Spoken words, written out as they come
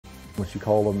When she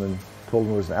called him and told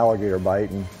him it was an alligator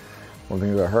bite, and one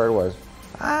thing that I heard was,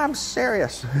 "I'm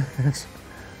serious."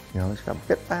 You know, he's got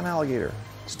bit by an alligator.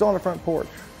 Still on the front porch.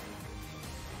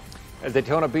 A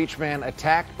Daytona Beach man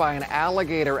attacked by an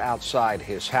alligator outside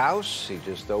his house. He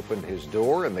just opened his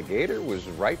door and the gator was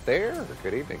right there.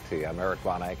 Good evening to you. I'm Eric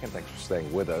Von Eichen. Thanks for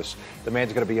staying with us. The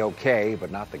man's going to be okay, but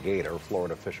not the gator.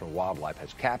 Florida Fish and Wildlife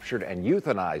has captured and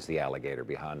euthanized the alligator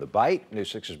behind the bite.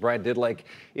 News 6's Brad Didlake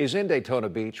is in Daytona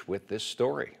Beach with this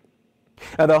story.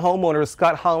 The homeowner,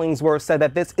 Scott Hollingsworth, said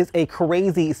that this is a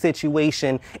crazy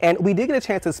situation, and we did get a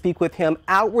chance to speak with him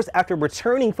hours after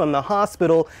returning from the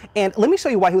hospital. And let me show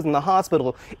you why he was in the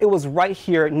hospital. It was right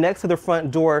here next to the front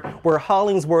door where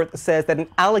Hollingsworth says that an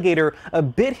alligator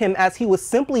bit him as he was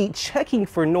simply checking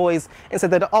for noise, and said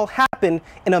that it all happened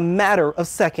in a matter of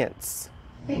seconds.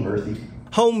 Hey, Murphy.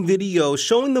 Home video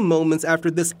showing the moments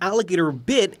after this alligator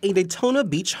bit a Daytona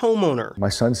Beach homeowner. My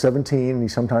son's 17, and he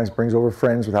sometimes brings over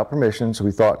friends without permission, so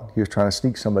we thought he was trying to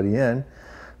sneak somebody in.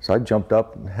 So I jumped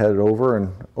up and headed over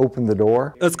and opened the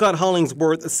door. Scott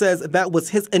Hollingsworth says that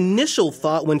was his initial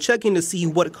thought when checking to see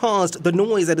what caused the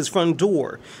noise at his front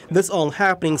door. This all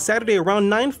happening Saturday around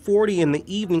 9:40 in the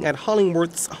evening at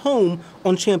Hollingsworth's home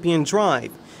on Champion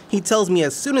Drive. He tells me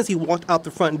as soon as he walked out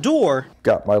the front door,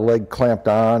 got my leg clamped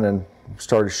on and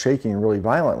started shaking really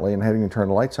violently and hadn't even turned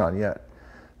the lights on yet.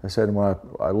 I said when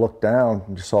I looked down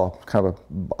and just saw kind of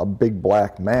a big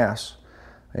black mass,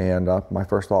 and my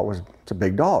first thought was it's a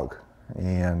big dog.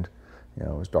 And you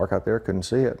know, it was dark out there, couldn't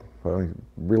see it. But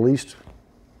he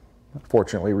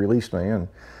fortunately released me, and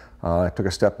I took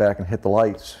a step back and hit the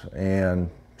lights and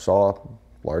saw a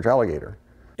large alligator.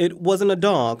 It wasn't a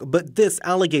dog, but this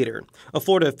alligator. A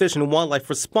Florida Fish and Wildlife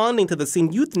responding to the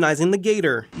scene euthanizing the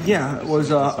gator. Yeah, it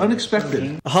was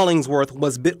unexpected. Hollingsworth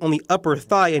was bit on the upper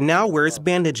thigh and now wears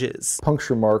bandages.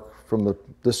 Puncture mark from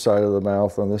this side of the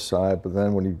mouth on this side, but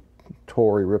then when he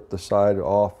ripped the side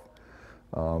off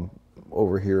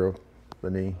over here of the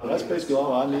knee. That's basically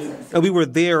all I need. We were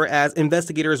there as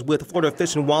investigators with Florida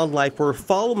Fish and Wildlife were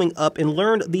following up and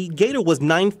learned the gator was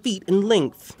 9 feet in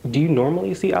length. Do you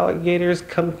normally see alligators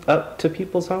come up to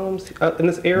people's homes in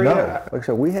this area? No, like I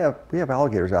said, we have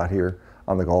alligators out here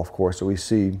on the golf course that we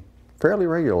see fairly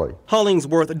regularly.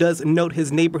 Hollingsworth does note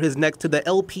his neighborhood is next to the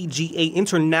LPGA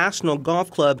International Golf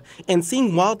Club, and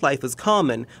seeing wildlife is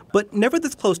common, but never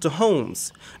this close to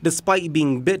homes. Despite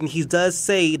being bitten, he does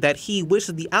say that he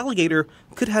wishes the alligator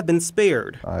could have been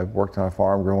spared. I've worked on a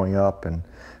farm growing up and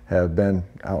have been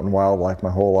out in wildlife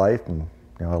my whole life, and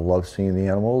you know, I love seeing the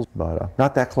animals, but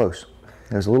not that close.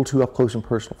 It was a little too up close and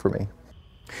personal for me.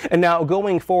 And now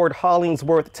going forward,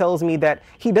 Hollingsworth tells me that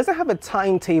he doesn't have a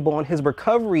timetable on his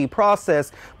recovery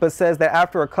process, but says that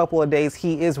after a couple of days,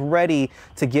 he is ready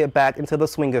to get back into the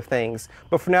swing of things.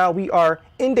 But for now, we are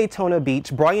in Daytona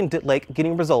Beach. Brian Didlake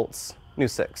getting results.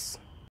 News 6.